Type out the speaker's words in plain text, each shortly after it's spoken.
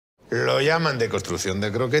Lo llaman de construcción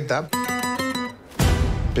de croqueta.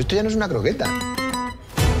 Pero esto ya no es una croqueta.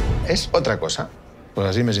 Es otra cosa. Pues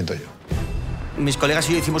así me siento yo. Mis colegas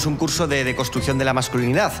y yo hicimos un curso de deconstrucción de la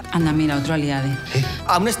masculinidad. Anda, mira, otro aliado. ¿Sí?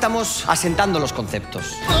 Aún estamos asentando los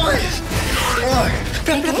conceptos.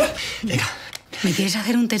 Venga. ¿Me quieres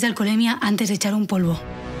hacer un test de alcoholemia antes de echar un polvo?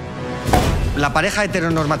 La pareja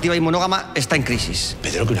heteronormativa y monógama está en crisis.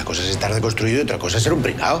 Pedro, que una cosa es estar deconstruido y otra cosa es ser un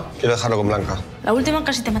pringao. Quiero dejarlo con Blanca. La última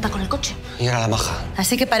casi te mata con el coche. Y ahora la maja.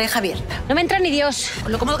 Así que pareja abierta. No me entra ni Dios.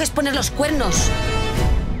 Con lo cómodo que es poner los cuernos.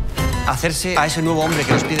 Hacerse a ese nuevo hombre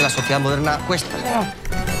que nos pide la sociedad moderna cuesta.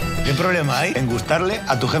 ¿Qué problema hay en gustarle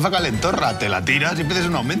a tu jefa calentorra? Te la tiras y pides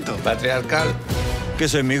un aumento. Patriarcal. ¿Qué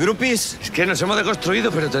soy, mi grupis? Es que nos hemos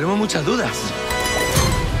deconstruido, pero tenemos muchas dudas.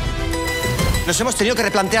 Nos hemos tenido que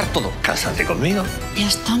replantear todo. Cásate conmigo. Ya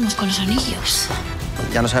estamos con los anillos.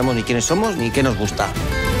 Ya no sabemos ni quiénes somos ni qué nos gusta.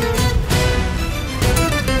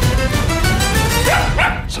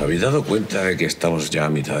 ¿Os habéis dado cuenta de que estamos ya a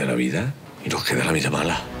mitad de la vida? Y nos queda la mitad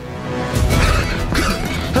mala.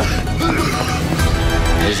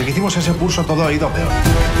 Desde que hicimos ese curso todo ha ido peor.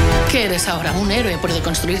 ¿Qué eres ahora? ¿Un héroe por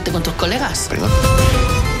deconstruirte con tus colegas? Perdón.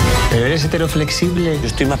 ¿Pero eres heteroflexible? Yo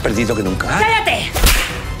estoy más perdido que nunca. ¡Cállate!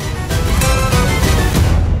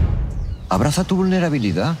 Abraza tu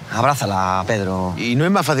vulnerabilidad. Abrázala, Pedro. ¿Y no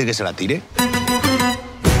es más fácil que se la tire?